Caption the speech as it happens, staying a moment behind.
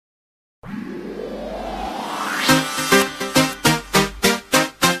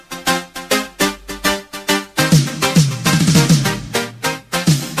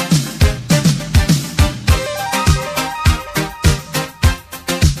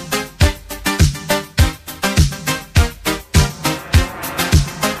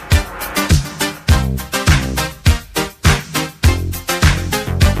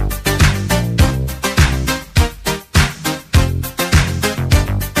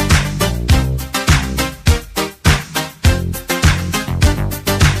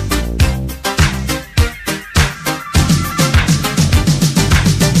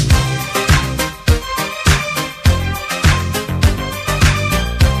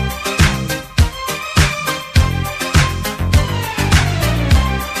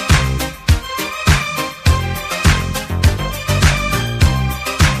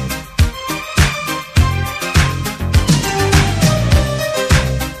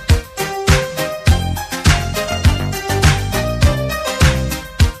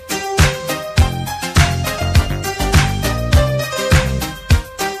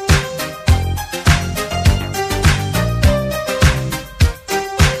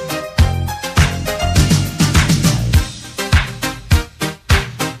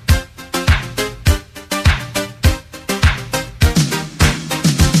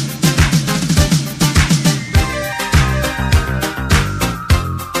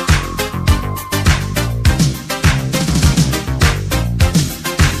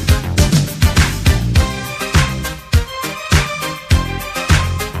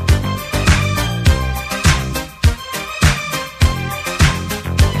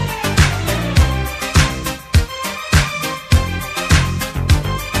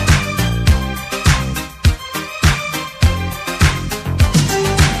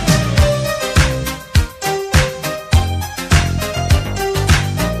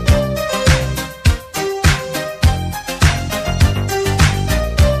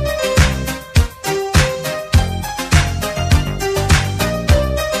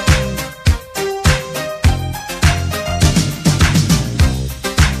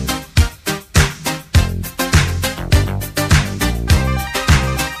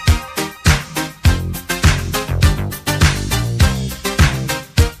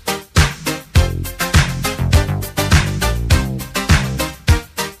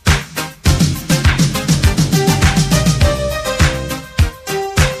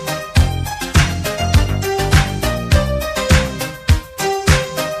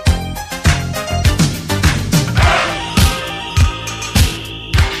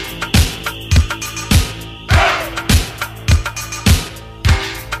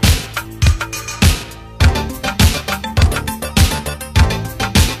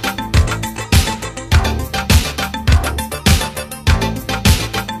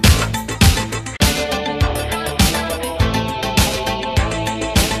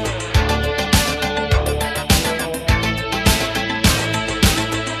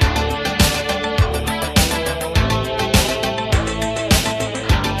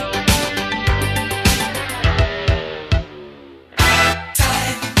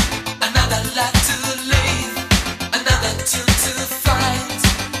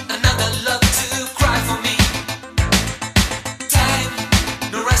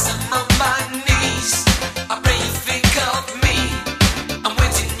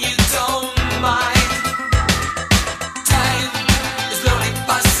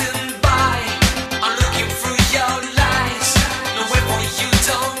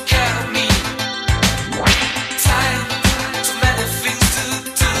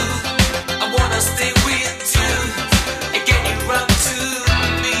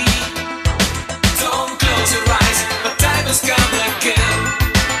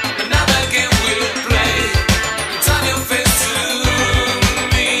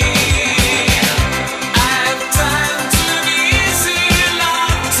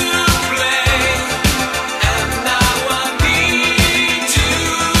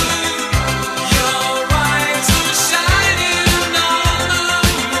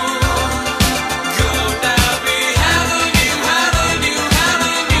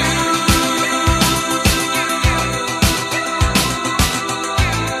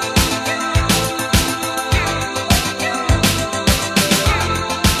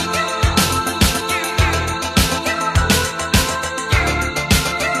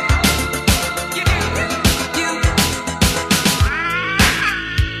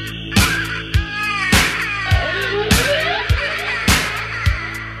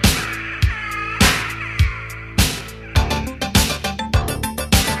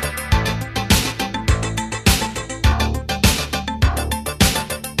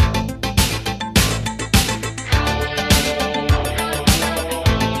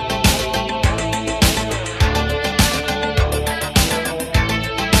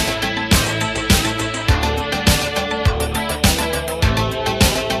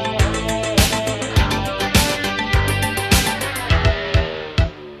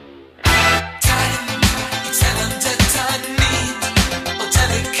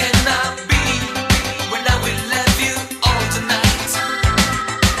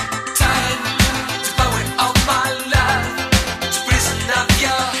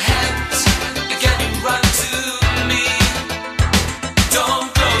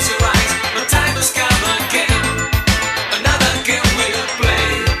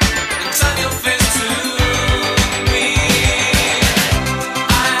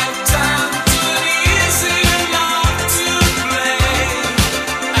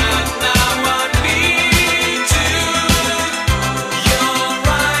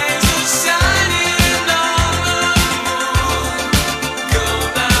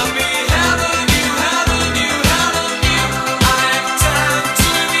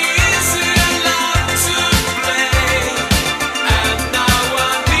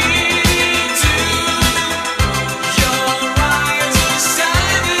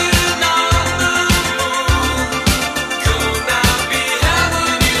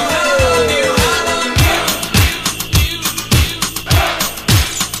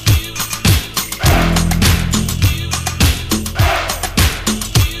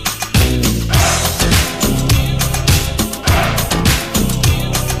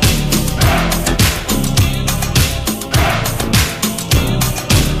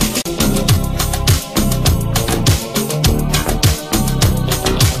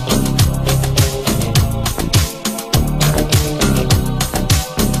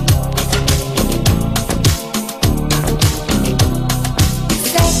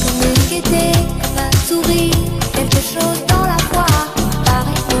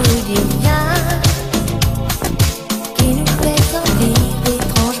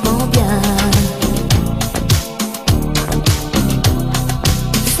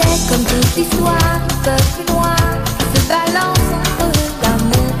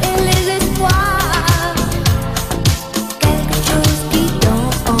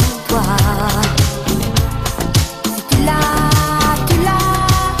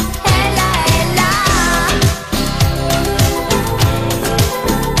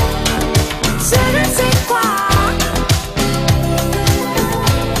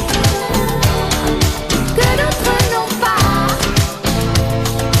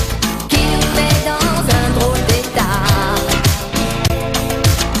Qui nous met dans un drôle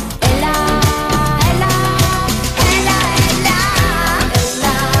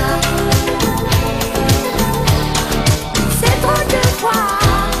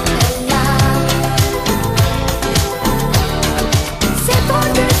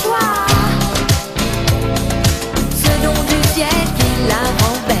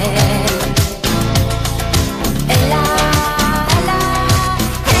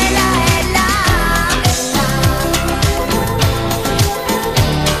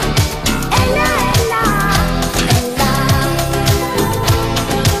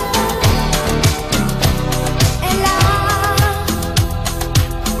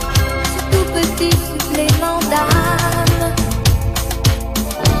petit supplément d'âme.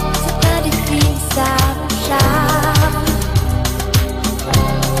 C'est indéfinissable charme.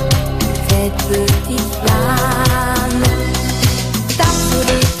 Cette petite flamme tape sur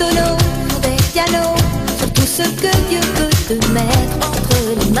des tonneaux, sur des pianos, sur tout ce que Dieu peut te mettre entre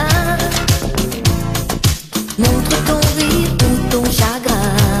les mains. Montre ton rire ou ton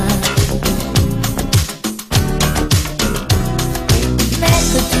chagrin. Mais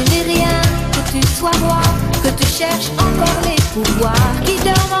que tu n'es rien, que tu sois roi, que tu cherches encore les pouvoirs qui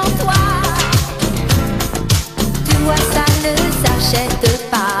dorment en toi. Tu vois, ça ne s'achète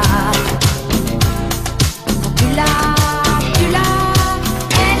pas. Tu l'as, tu l'as.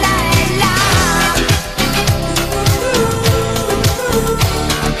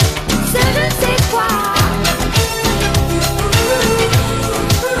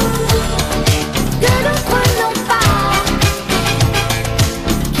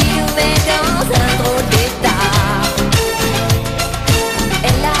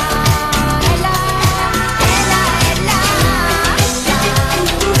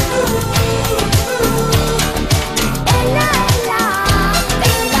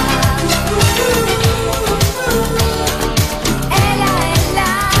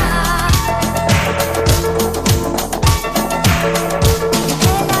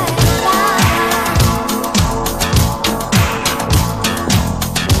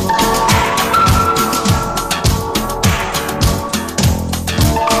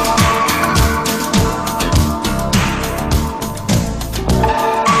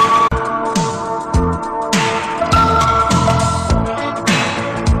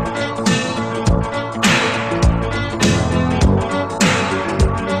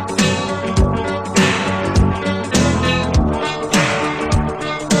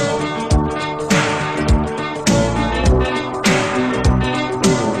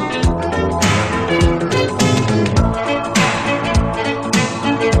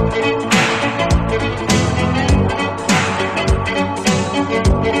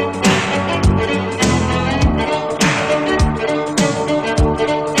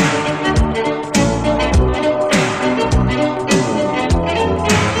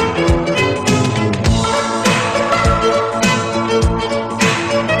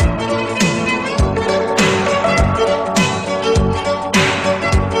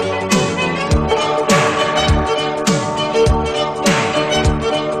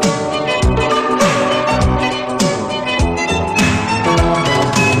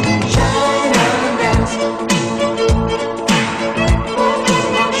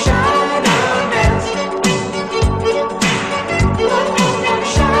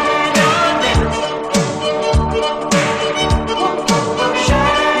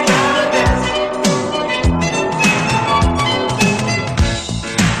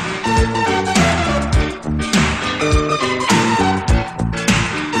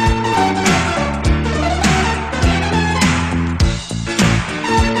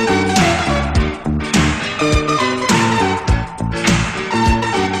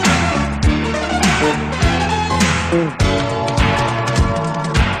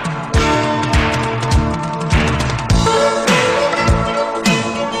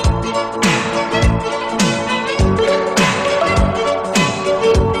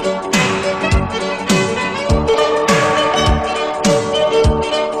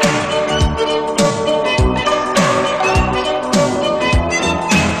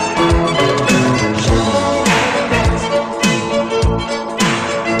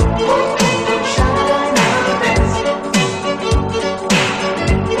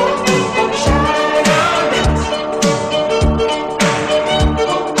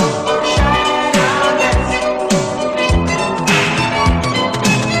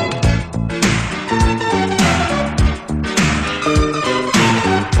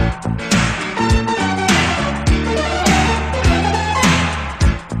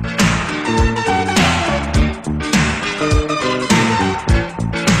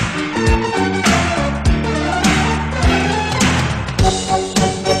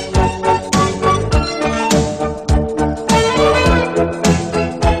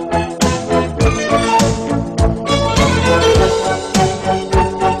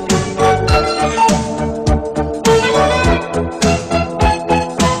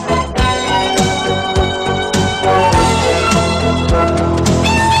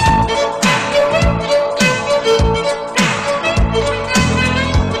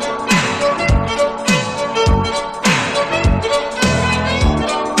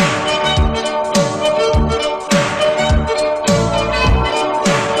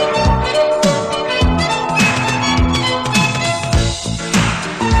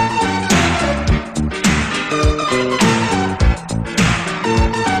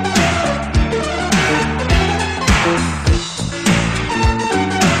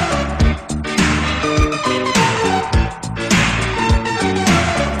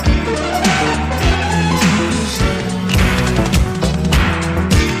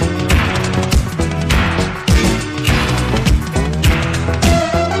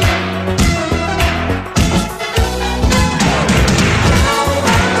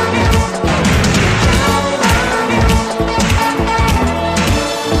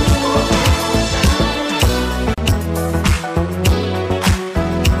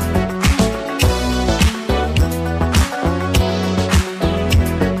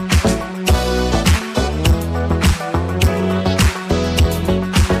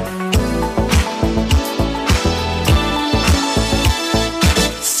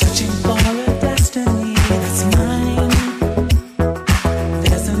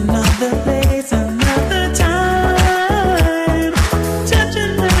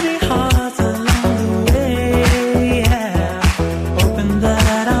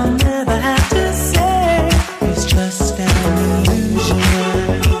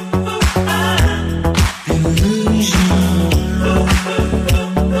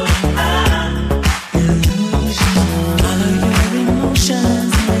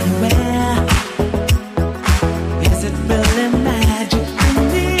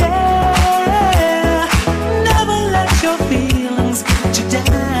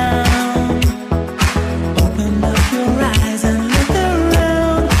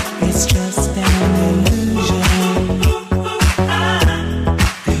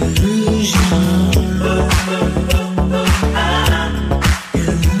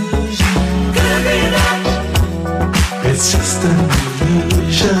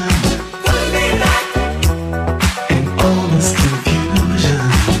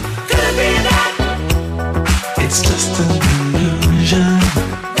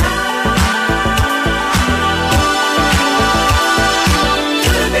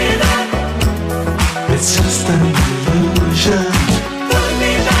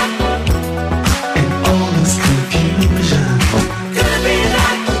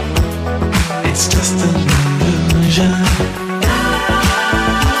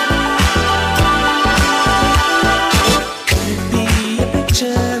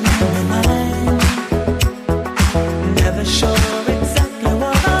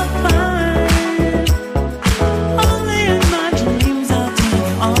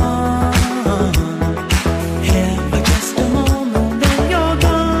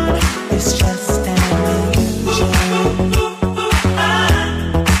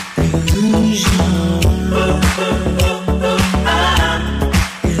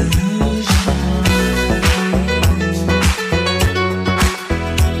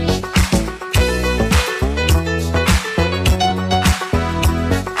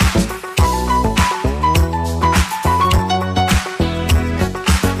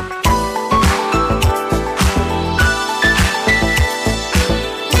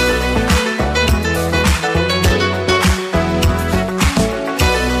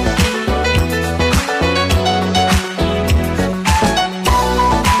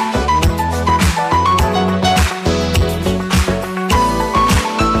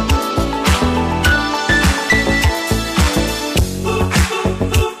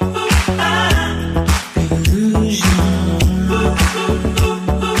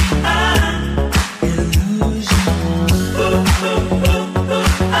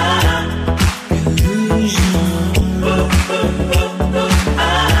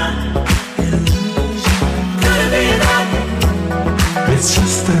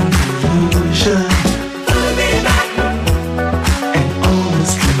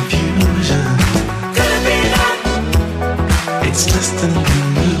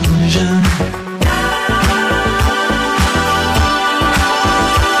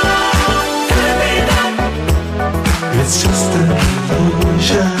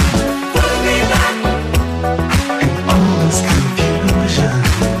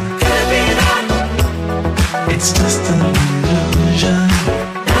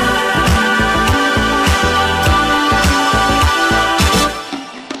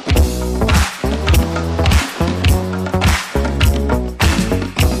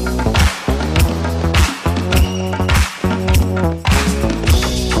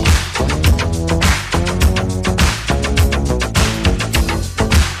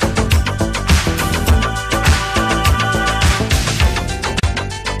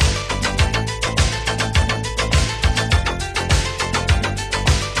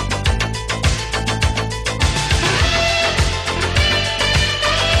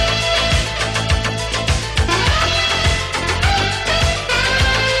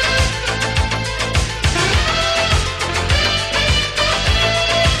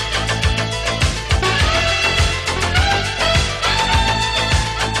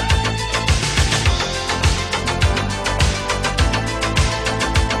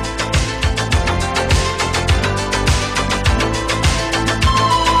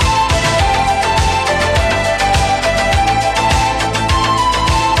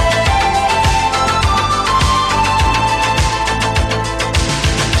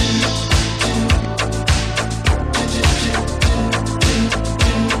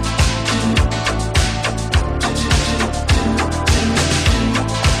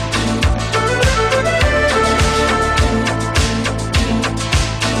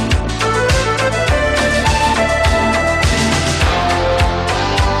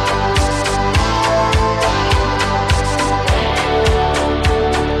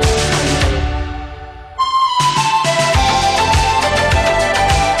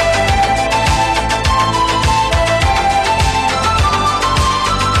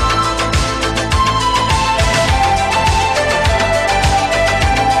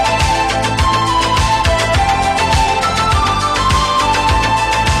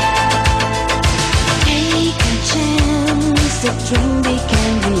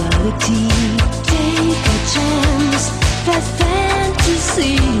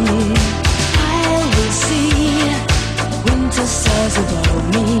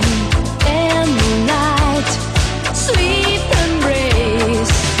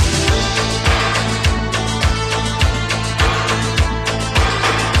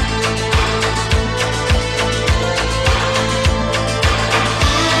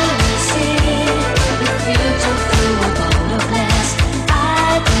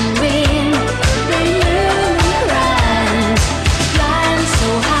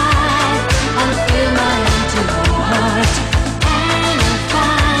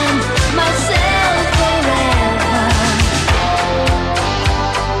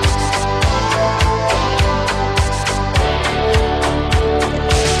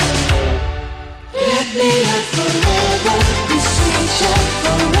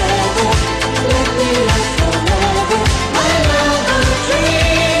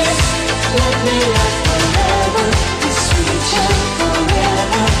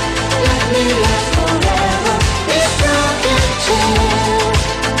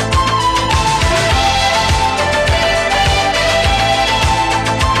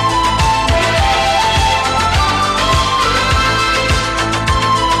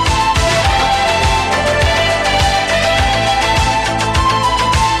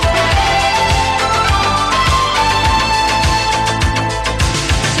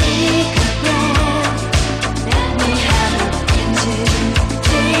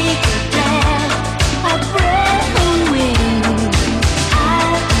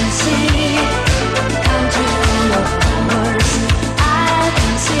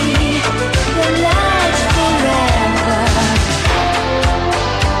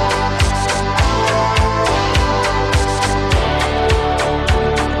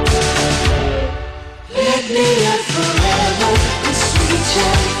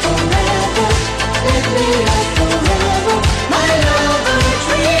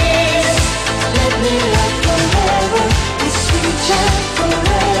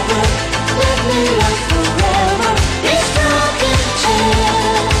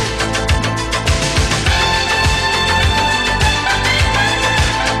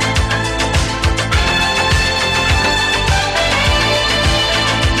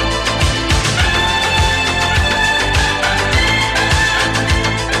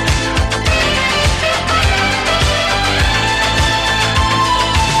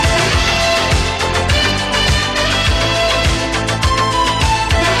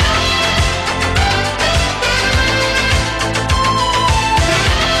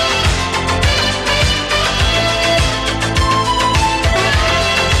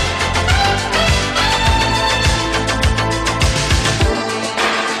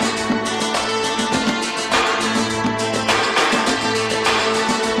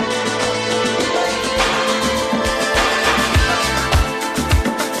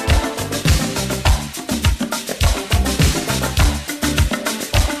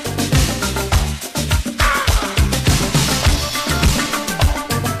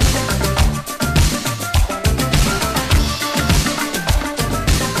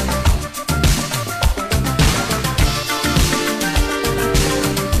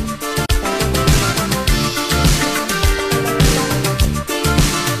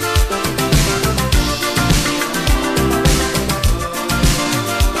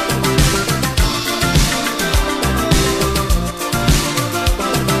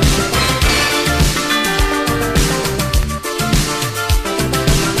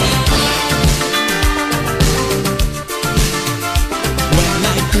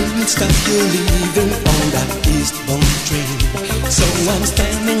 stop you leaving on that eastbound train. So I'm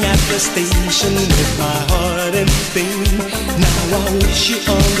standing at the station with my heart in pain. Now I wish you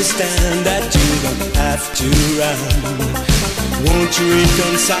understand that you don't have to run. Won't you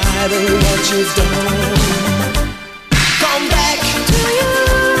reconcile what you've done? Come back to you.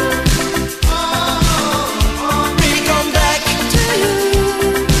 Baby, come back to you.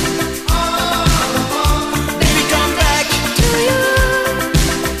 Baby, come back to you.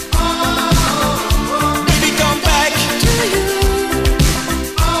 Baby, come back to you.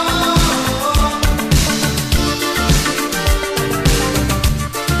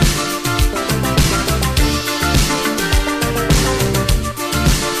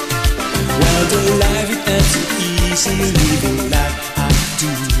 Well, the life it ain't so easy living like I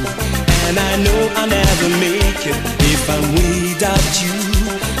do, and I know I'll never make it if I'm without you.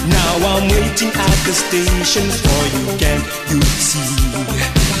 Now I'm waiting at the station for you, can't you see?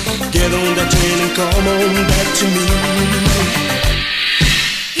 Get on the train and come on back to me.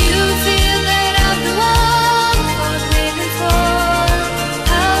 You feel that I'm the one worth living for.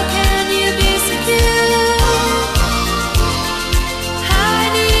 How can you be so cute? I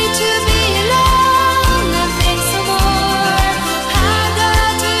need to be alone and think some more. I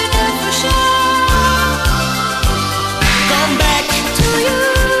got to know for sure. Come back To you,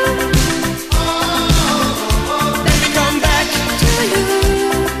 baby, come back to you,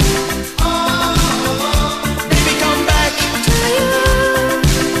 baby, come back to you,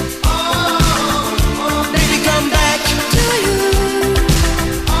 baby, come back to you.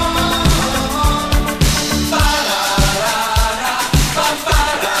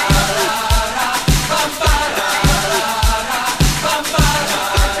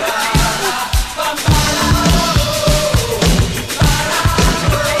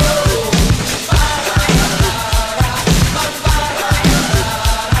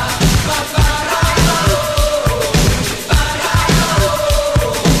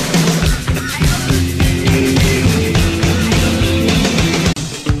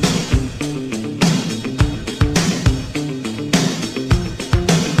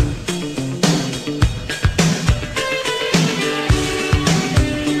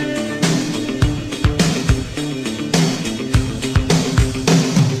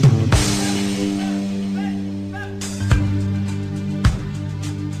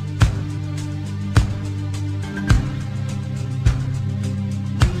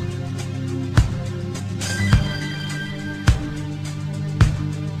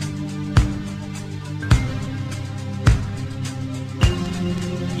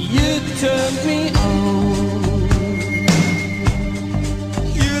 You turned me on.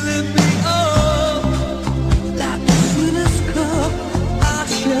 You lit me up like the sweetest cup I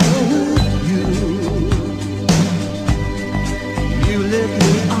share with you. You lit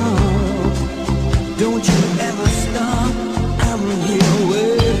me up. Don't you ever stop. I'm here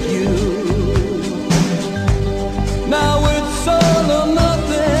with you. Now it's all or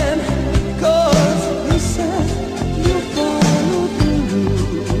nothing, 'cause you said you follow through.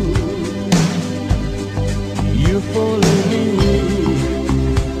 You follow me,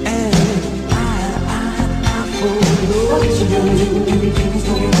 and I follow What you gonna you. do when the things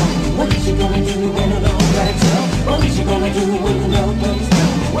go wrong? What you gonna do when it all backs up? What you gonna do when the love comes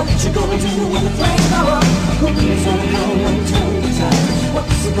down? What you gonna do when the flames are up? Who's gonna come and turn the tide?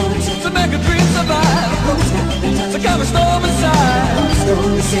 What's it gonna take To make a dream survive, Who's got the time? to calm a storm inside. Who's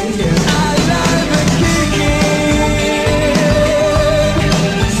gonna save you? I like the kicking,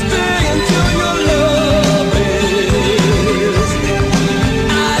 stay until your love is.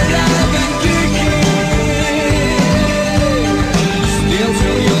 I like the kicking, stay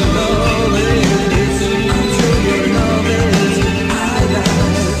until your love is. Until your love is. I like.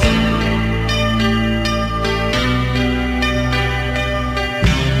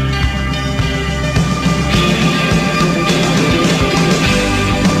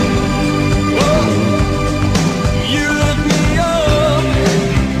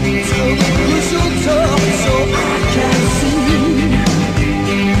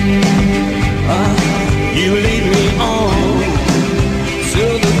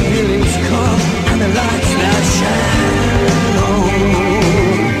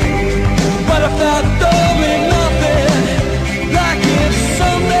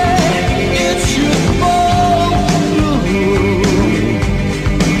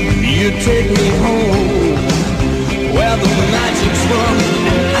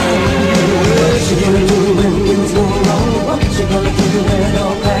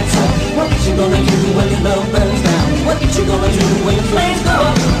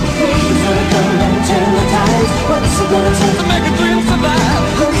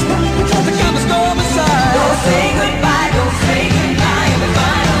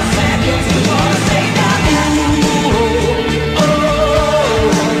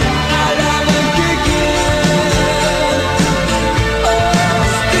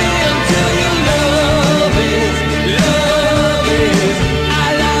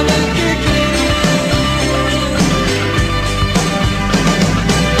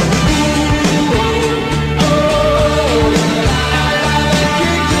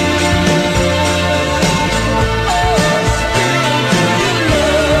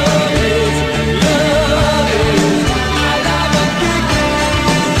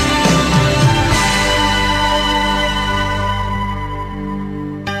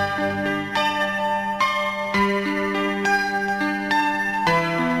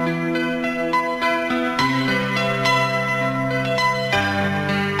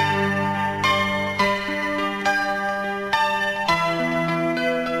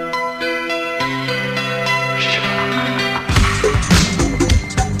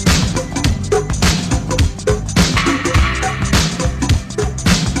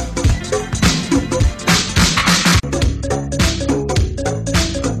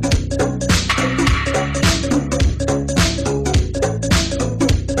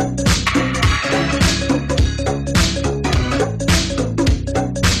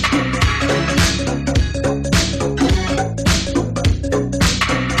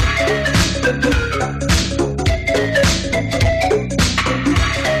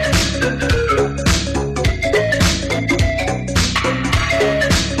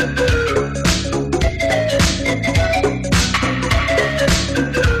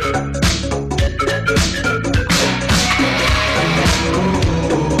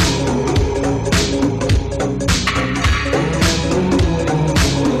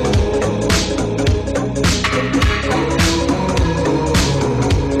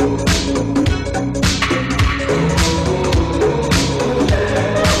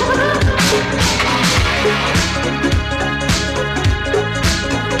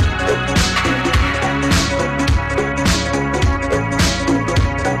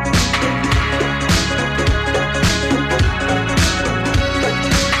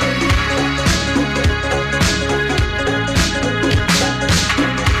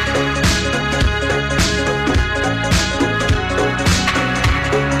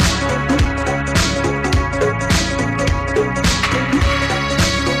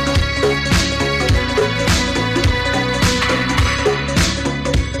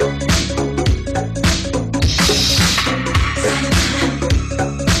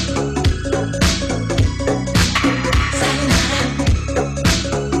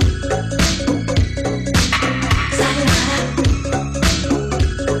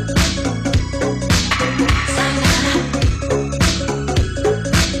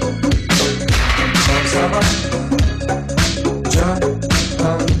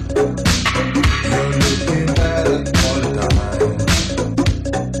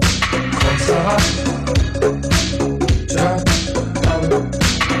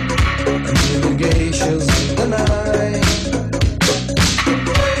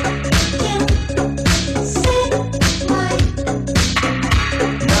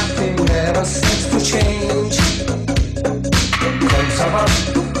 I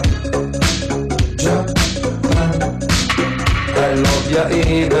love you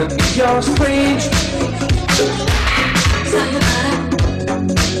even if you're strange. Sayonara,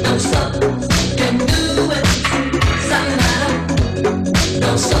 don't stop, can do it. Sayonara,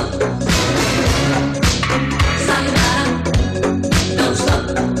 don't stop. Sayonara, don't stop,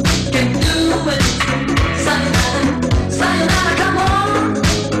 can do it. Sayonara, sayonara, come on.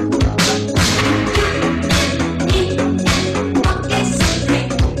 You and me, what is so great?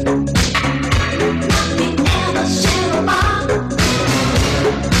 Nothing ever share a bar.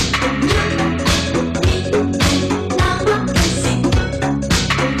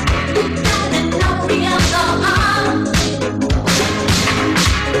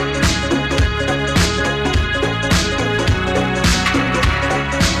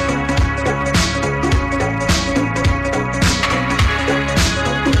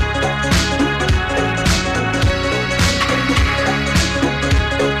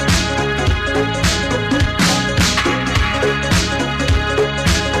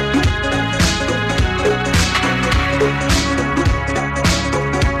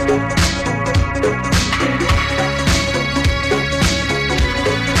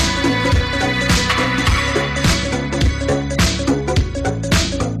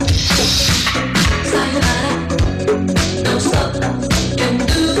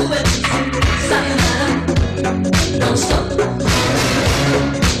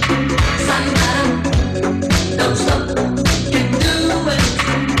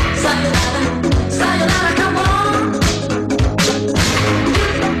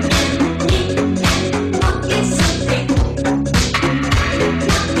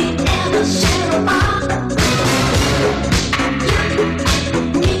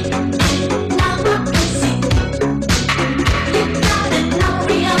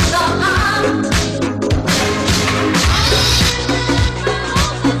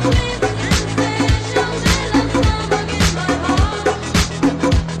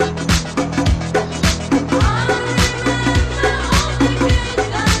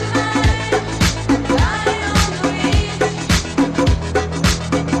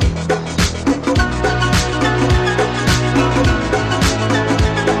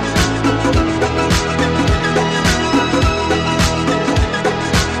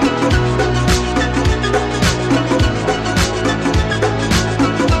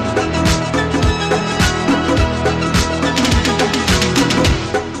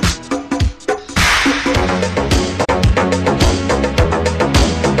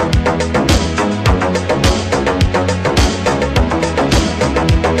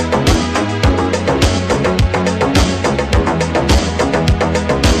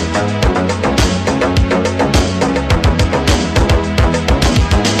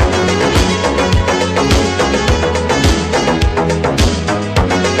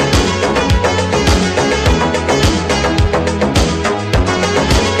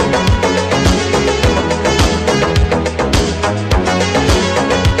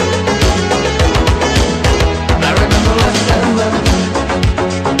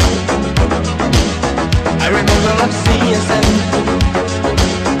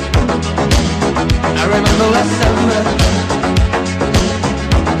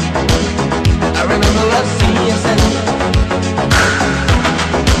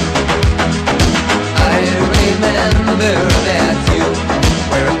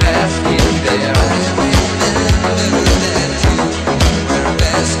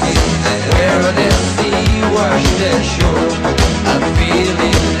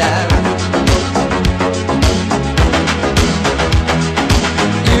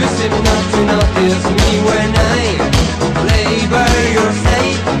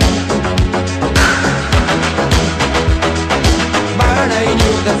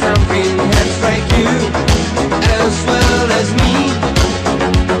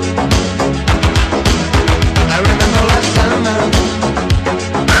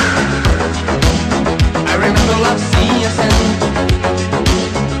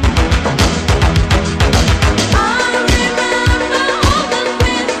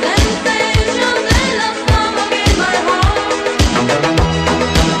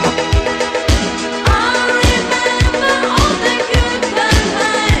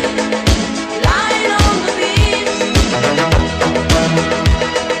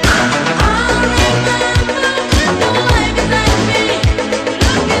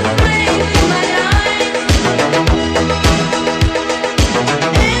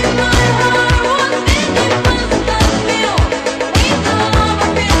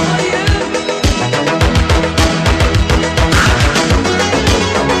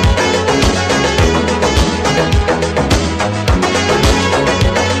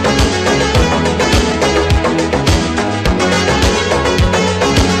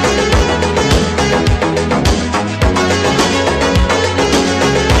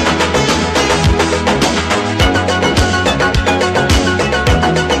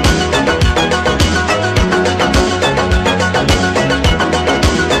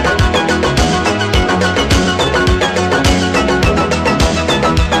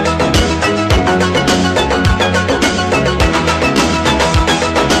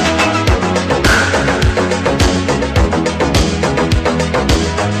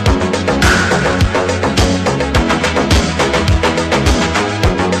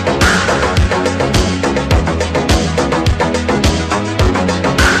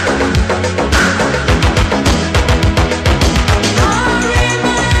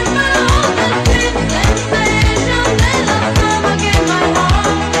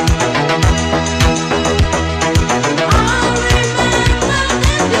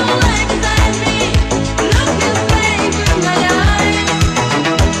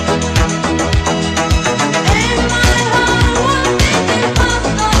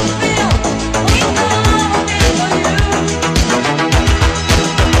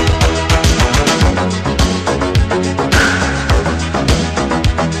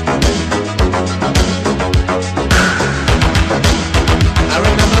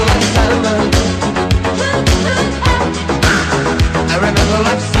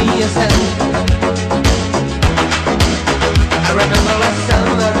 yourself. I remember last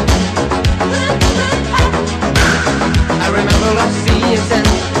summer. I remember last season.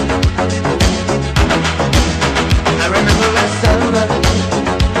 I remember last summer.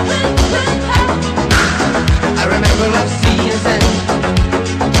 I remember last season.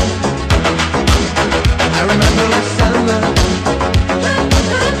 I remember last summer.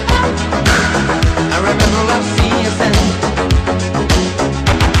 I remember last season.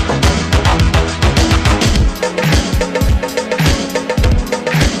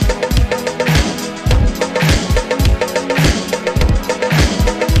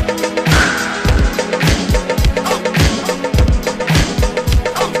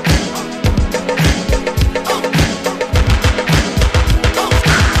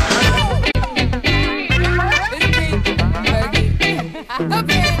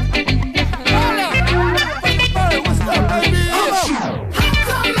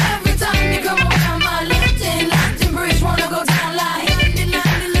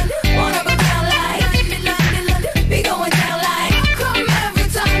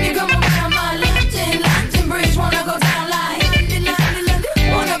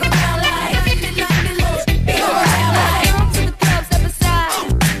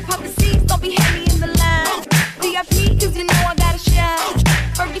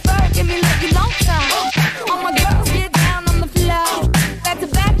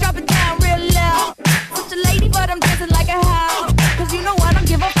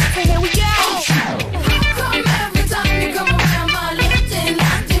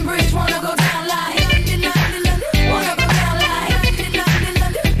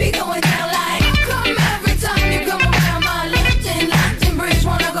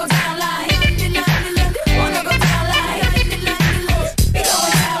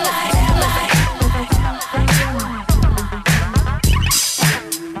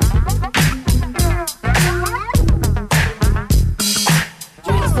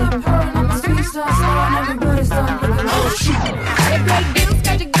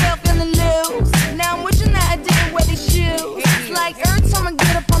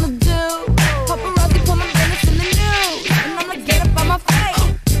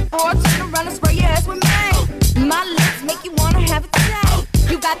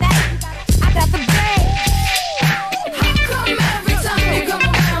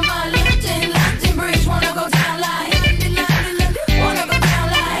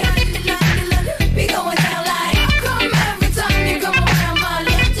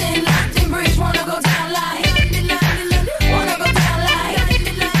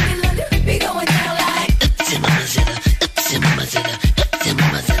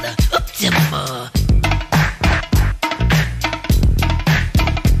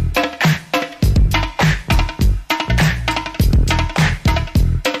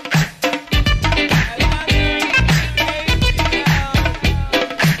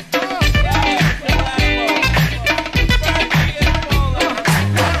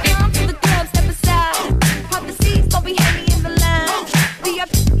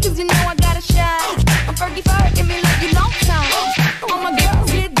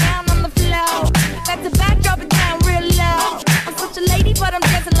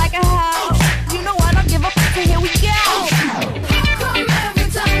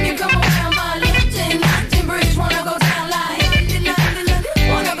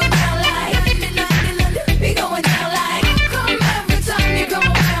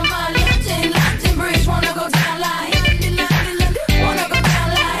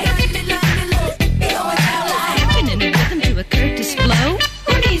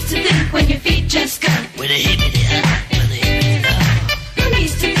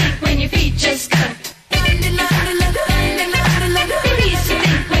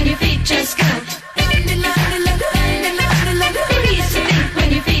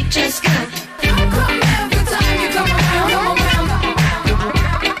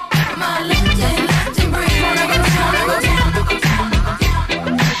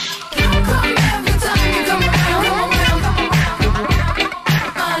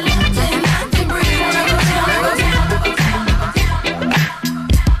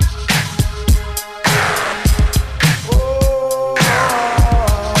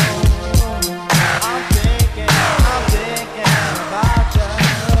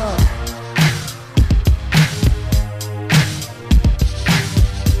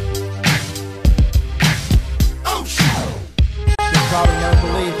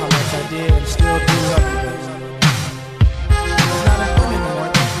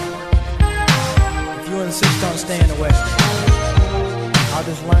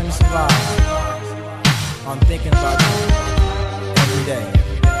 just learn to survive. I'm thinking about you every day.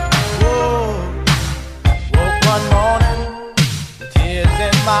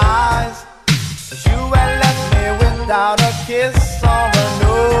 kiss on the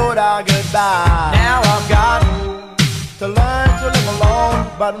note our goodbye. Now I've got to learn to live alone,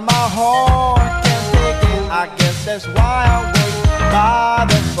 but my heart can't take it. I guess that's why I wait by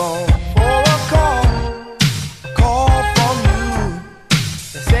the phone for a call from you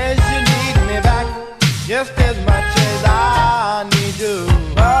that says you need me back just as much as I need you.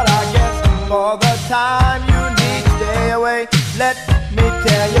 But I guess for the time you need to stay away, let me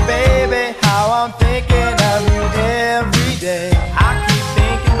tell you, baby, how I'm thinking of you every day. I keep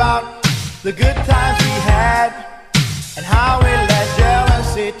thinking about the good times we had and how we let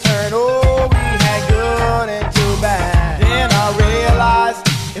jealousy turn all we had good into bad. Then I realized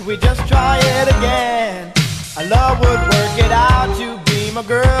if we just try it again, our love would work it out. You be my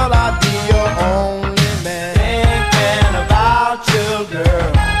girl, I'd be your only man. Thinking about you,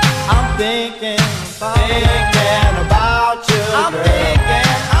 girl. I'm thinking about you, girl. I'm thinking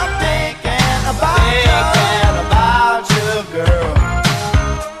about you, girl.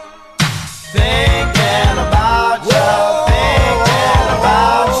 Thinking about you, thinking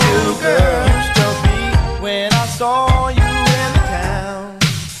about you, girl. Used to be when I saw you in the town,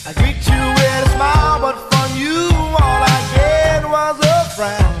 I greet you with a smile, but from you all I get was a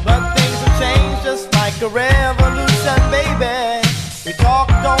frown. But things have changed just like a revolution, baby. We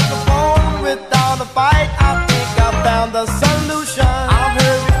talked on the phone without a fight. I think I found the solution. I've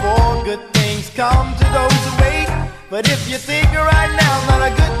heard before, good things come to those who wait. But if you think right now's not a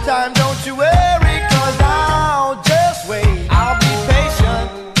good time, don't you worry, cause I'll just wait. I'll be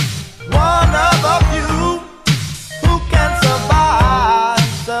patient, one of a few who can survive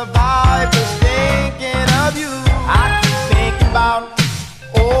just thinking of you. I keep thinking about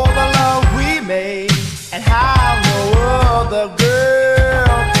all the love we made and how no other girl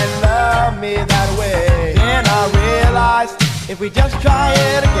can love me that way. Then I realized if we just try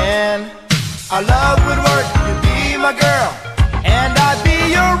it again, our love would work. You'd be my girl and I'd be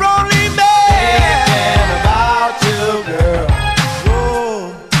your only man. Thinking about you, girl.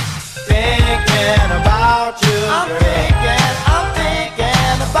 Whoa. Thinking about you, girl. I'm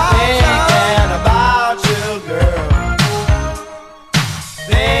thinking about you, girl.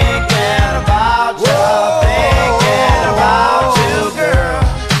 Thinking about you, thinking about you, girl.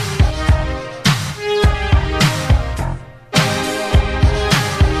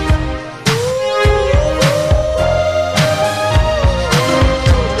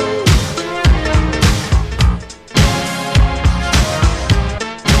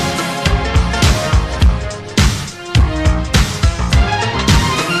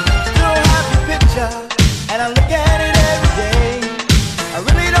 And I look at it every day. I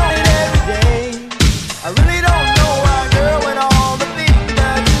really don't every day. I really don't know why, girl, when all the things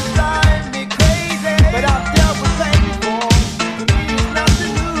that you drive me crazy. But I've dealt with pain before. To me it's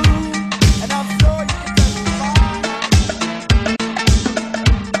nothing new, and I'm sure you can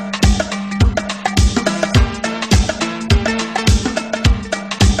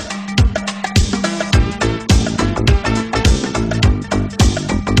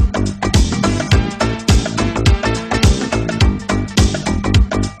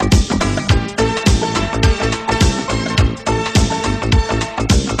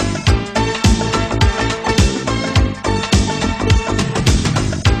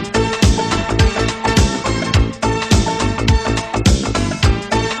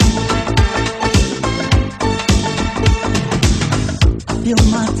feel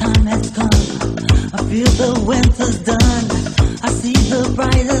my time has come. I feel the winter's done. I see the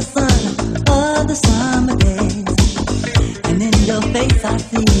brighter sun of the summer days. And in your face I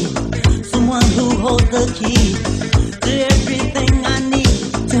see someone who holds the key to everything I need.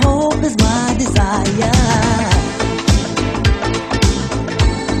 To hope is my desire.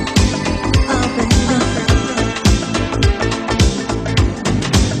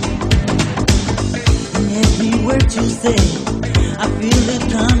 Every word you say, I feel it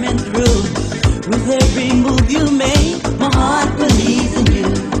coming through. With every move you make, my heart believes in you.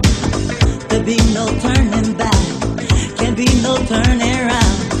 There'll be no turning back, can't be no turning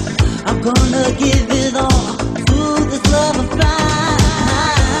around. I'm gonna give it all to this love affair.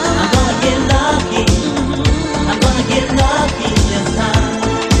 I'm gonna get lucky, I'm gonna get lucky this time.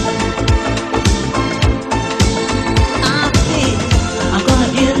 I'm gonna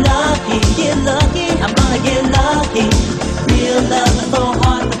get lucky, I'm gonna get lucky. Real love is so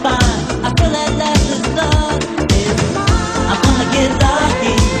hard to find. I feel that last is love is mine. I'm gonna get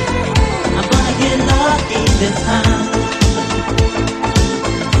lucky, I'm gonna get lucky this time.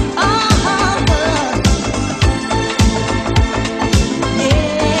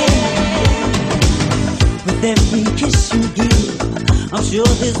 Yeah. With every kiss you give, I'm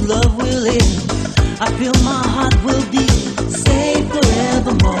sure this love will end. I feel my heart will beat stay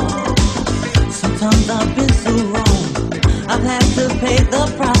forevermore. Sometimes I've been so wrong, I've had to pay the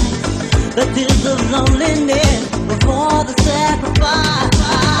price, the tears of loneliness before the sacrifice.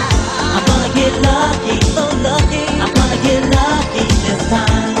 I'm gonna get lucky, so lucky, I'm gonna get lucky this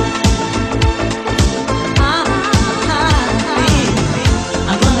time.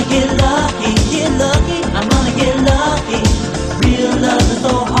 I'm gonna get lucky, I'm gonna get lucky. Real love is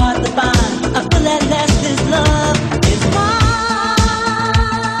so hard to find. I feel at last this love is mine.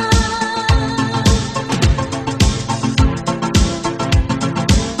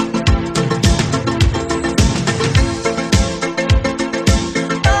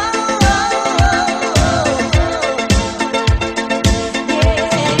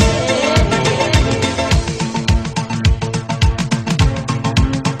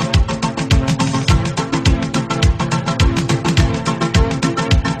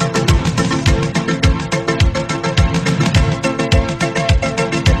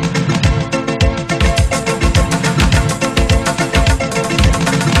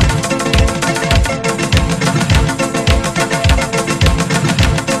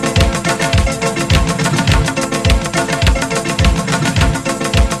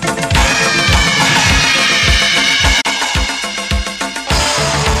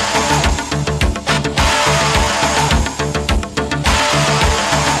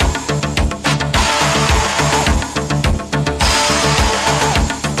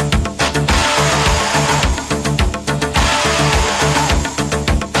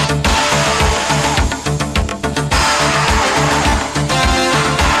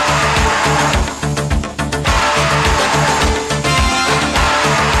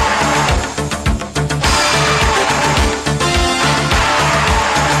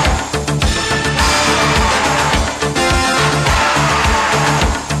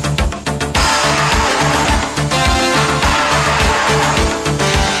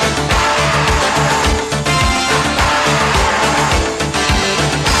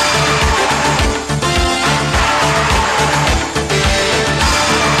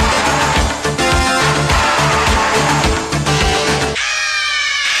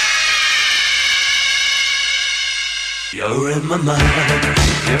 You're in my mind,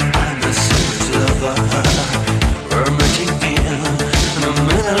 you're I'm the secret lover. We're merging in the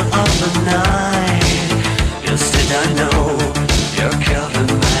middle of the night. You said I know, you're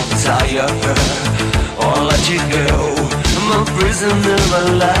killing my desire. I'll let you go, I'm a prisoner of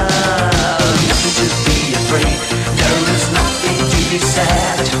love. Nothing to be afraid, there is nothing to be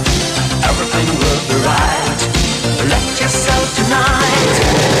sad. Everything will be right, let yourself tonight.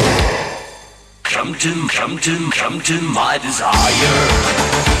 Come to my desire.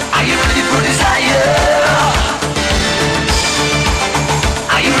 Are you ready for desire?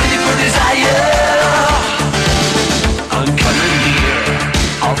 Are you ready for desire? I'm coming near,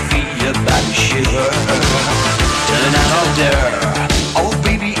 I'll feel your body shiver. Turn out there, oh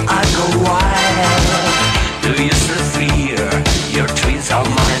baby I go wild. Do you still fear your twins are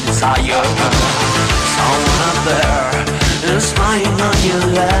my desire? Someone up there is spying on your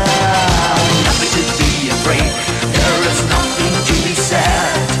love. Nothing to be afraid, there is nothing to be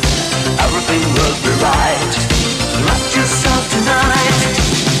sad. Everything will be right, let yourself tonight.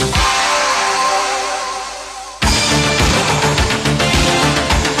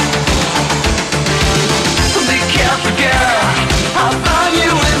 Be careful girl, I'll find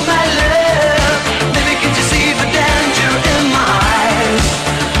you with my love. Maybe can't you see the danger in my eyes?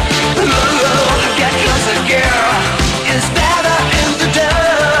 Oh, get closer girl, it's better in the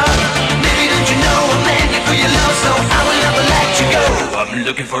dark. Maybe don't you know I'm making for your love, so I will never let you go. I'm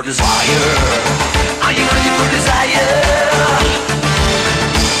looking for desire. Are you ready for desire?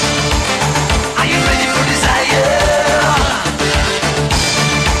 Are you ready for desire?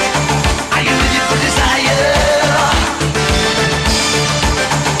 Are you ready for desire?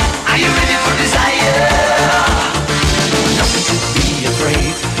 Are you ready for desire? Nothing to be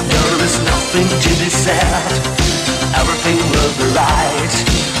afraid, there is nothing to be sad. Everything will be right,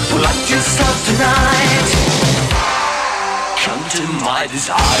 let yourself tonight. Come to my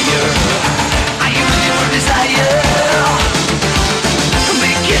desire. Are you ready for desire?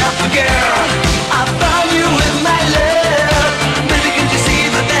 Be careful girl, I found you with my love. Baby can't you see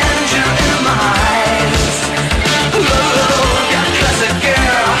the danger in my eyes? Oh, get closer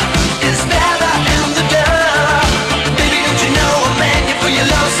girl, it's better in the dark. Baby don't you know I'm begging for your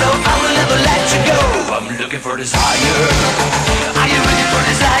love, so I will never let you go. I'm looking for desire. Are you ready for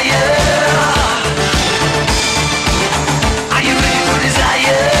desire? Are you ready for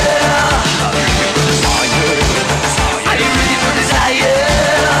desire? I'm looking for desire. Are you ready for desire?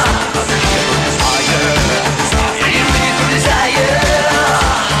 I'm looking for desire. Are you ready for desire?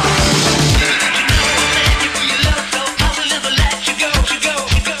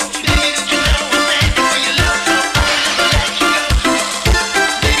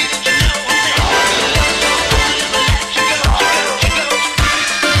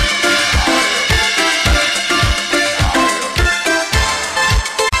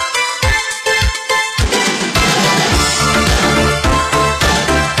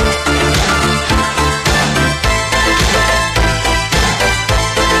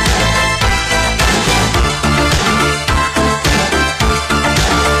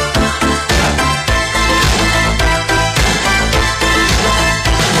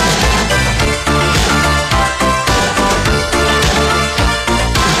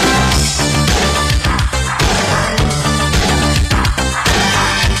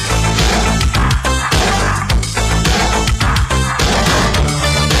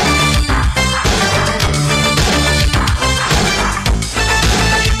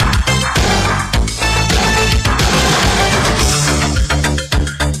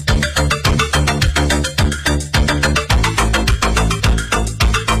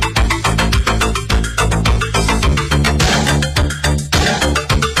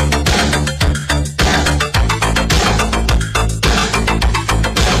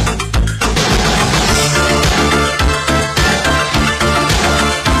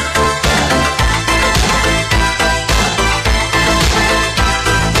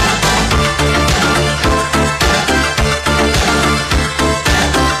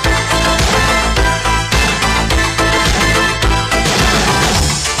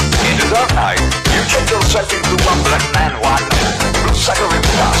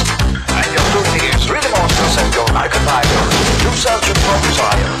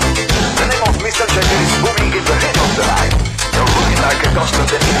 Mr. Jekyll is moving in the head of the line. You're looking like a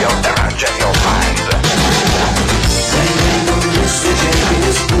constant in your garage and your mind. Mr. Jekyll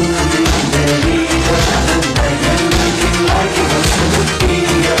is moving in the heat of the night. You're looking like a constant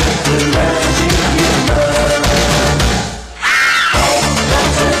in your garage and your mind. Hey,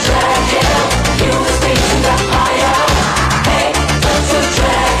 Dr. Jekyll, you must be to the higher. Hey, Dr.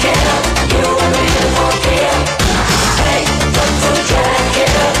 Jekyll, you are ready for kill. Hey, Dr.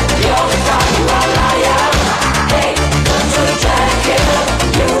 Jekyll, you're the guy you are liar. Hey, Dr. Jekyll,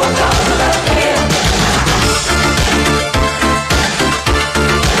 you are Dr. Jekyll.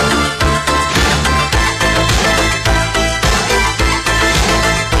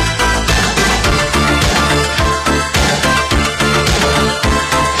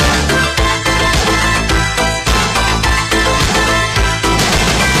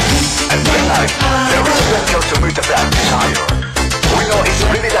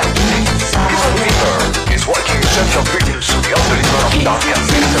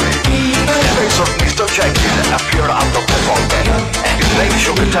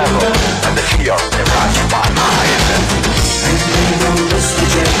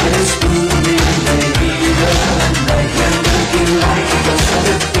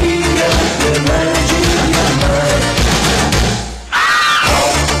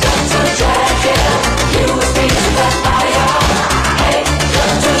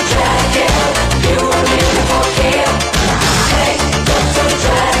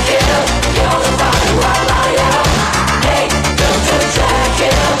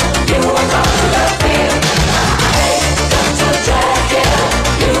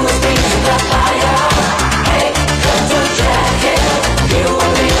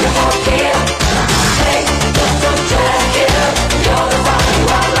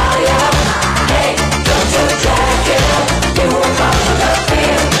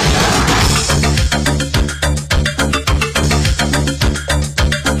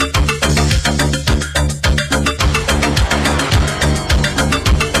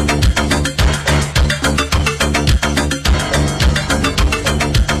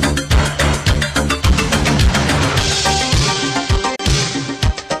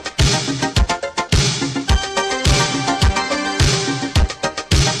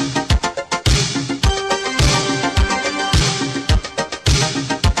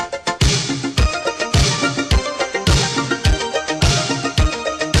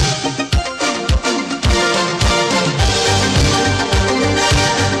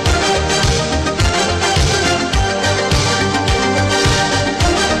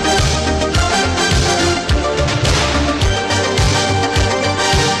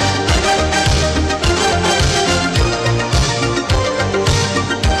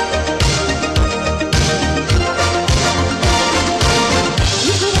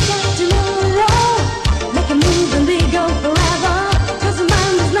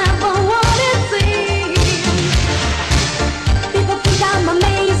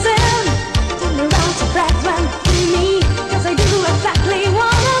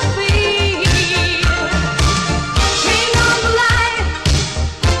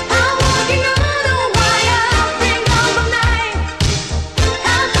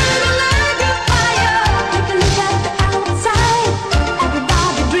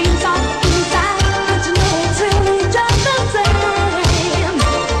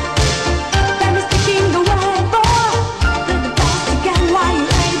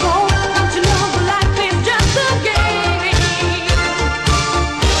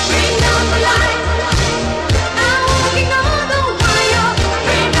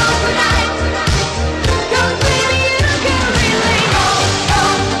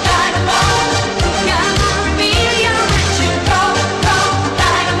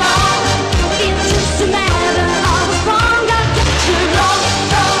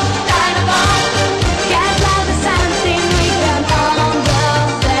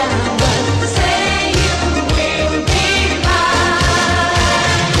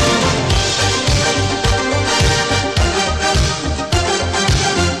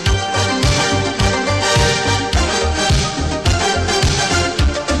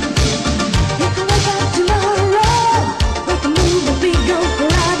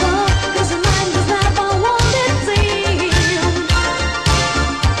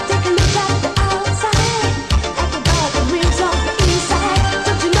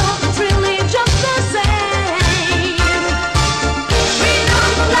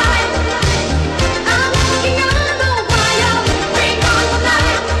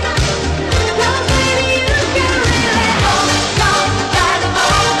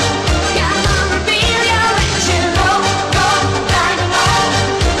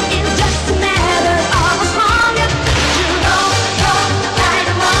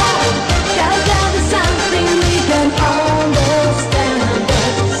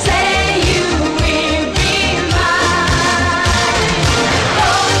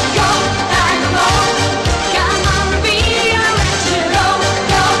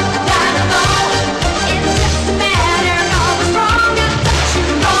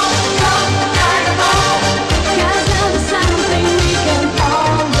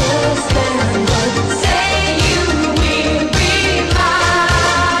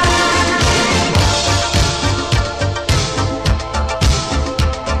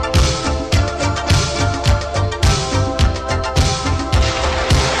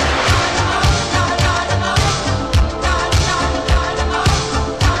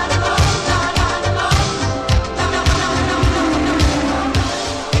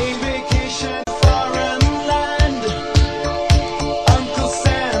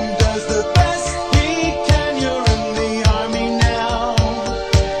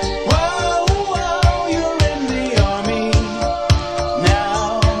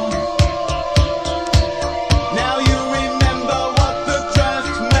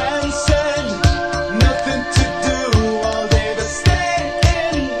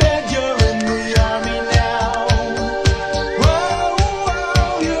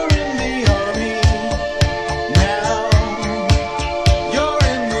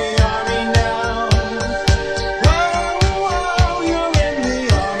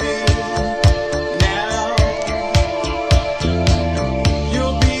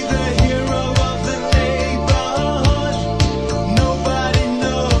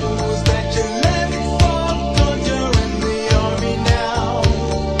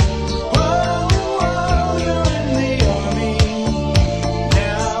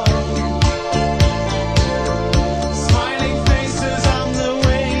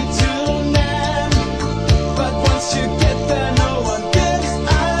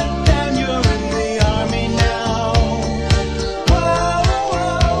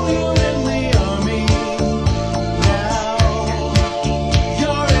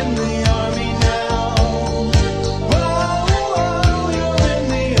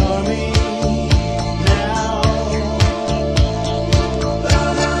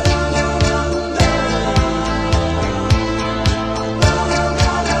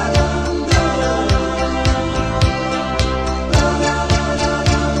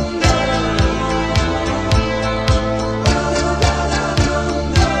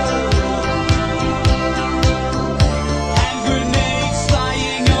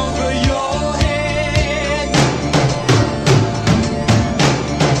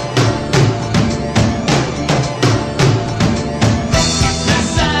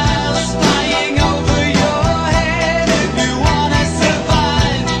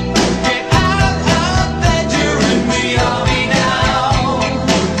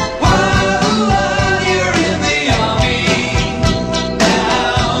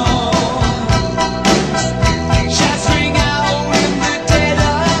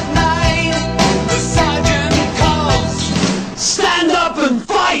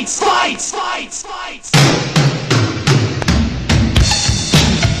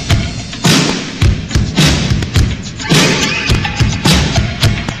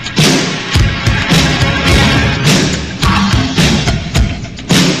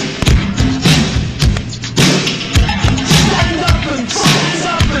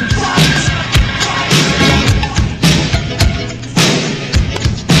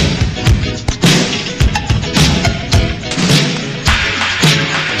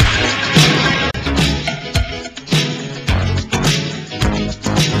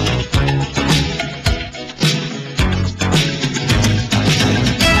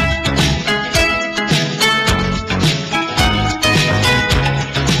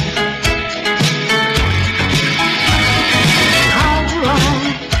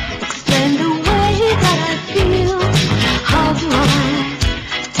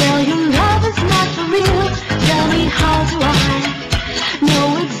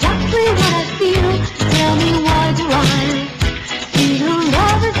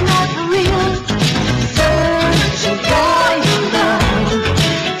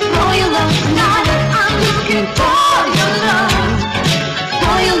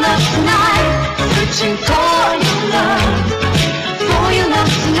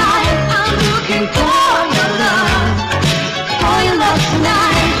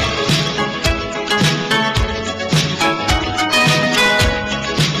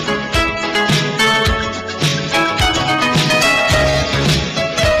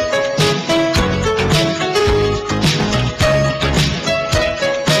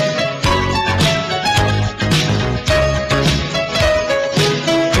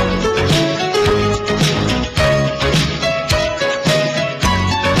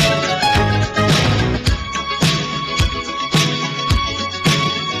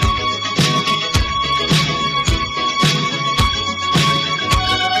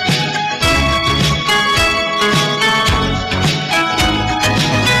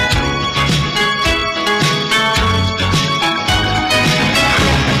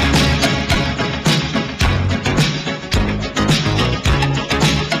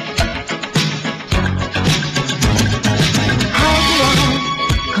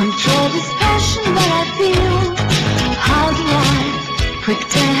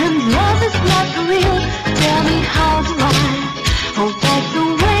 Pretend love is not real. Tell me how do I hold back the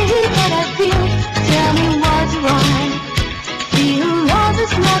way that I feel? Tell me what's wrong. Feel love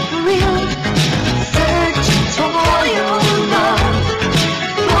is not real. Searching for your love,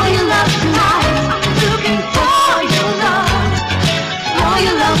 for your love tonight. I'm looking for your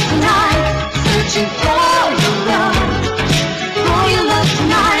love tonight. Searching for your love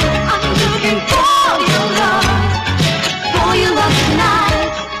tonight. I'm looking for your love tonight.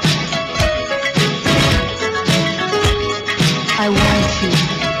 I want you.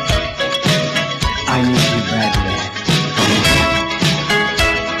 I need you badly.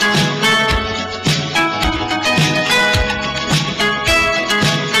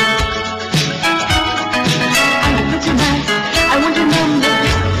 I want you tonight. I want your number. I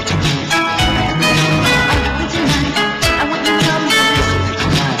want you tonight. I want your number.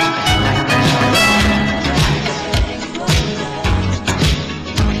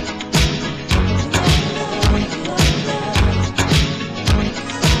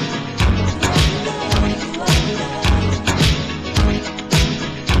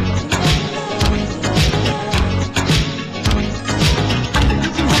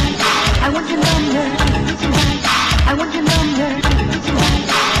 I want your number. I want your number.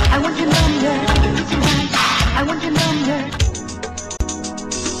 I want your number. I want your number.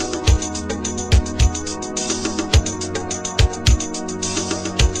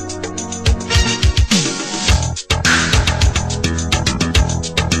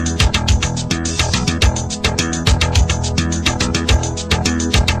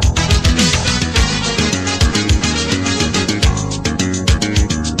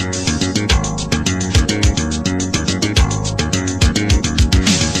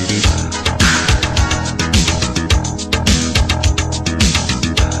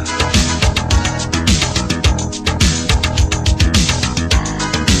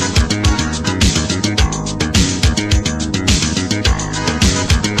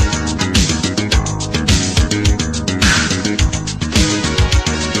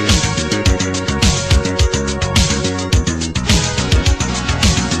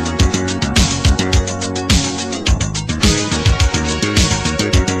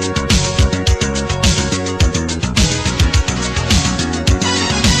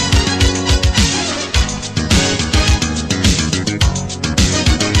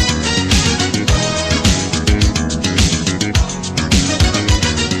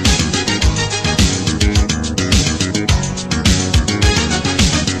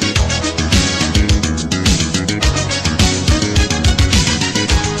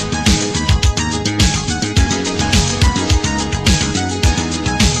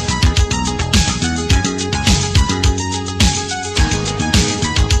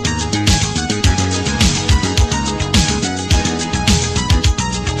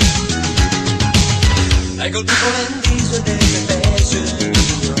 Ecco people and these are there's a passion in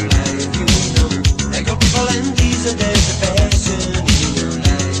your life, you know. Ecco people and these are there's a passion in your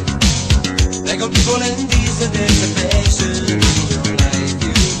life. Ecco people and these are there's a passion in your life,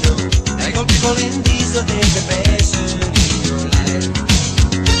 you know. Ecco people and these are there's a passion in your life.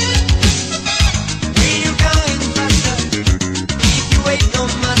 When you're going faster, if you wait no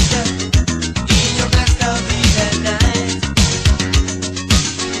matter, in your best of the night.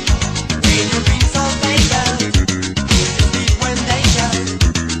 When your dreams all fade out, when they shout,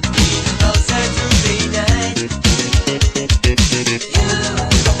 even closer to the night. You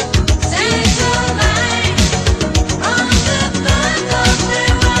say so mine on the front of the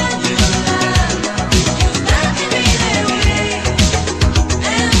one you love. You got to be there.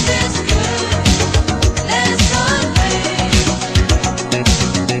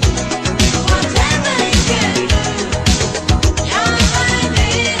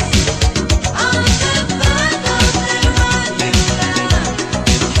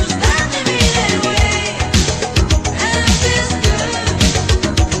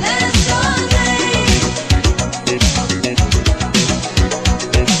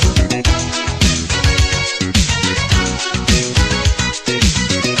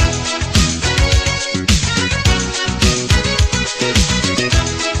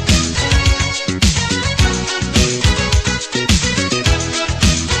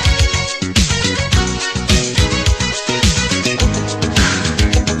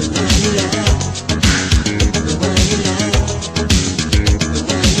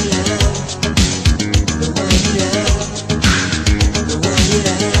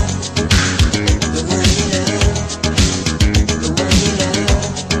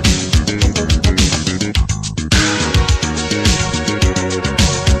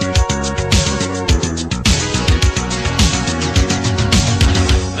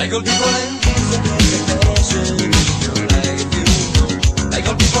 Like old people and things that is a passion in your life, you know. Like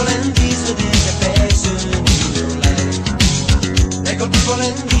old people and things that is a passion in your life. Like old people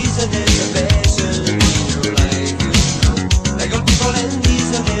and things that is a passion.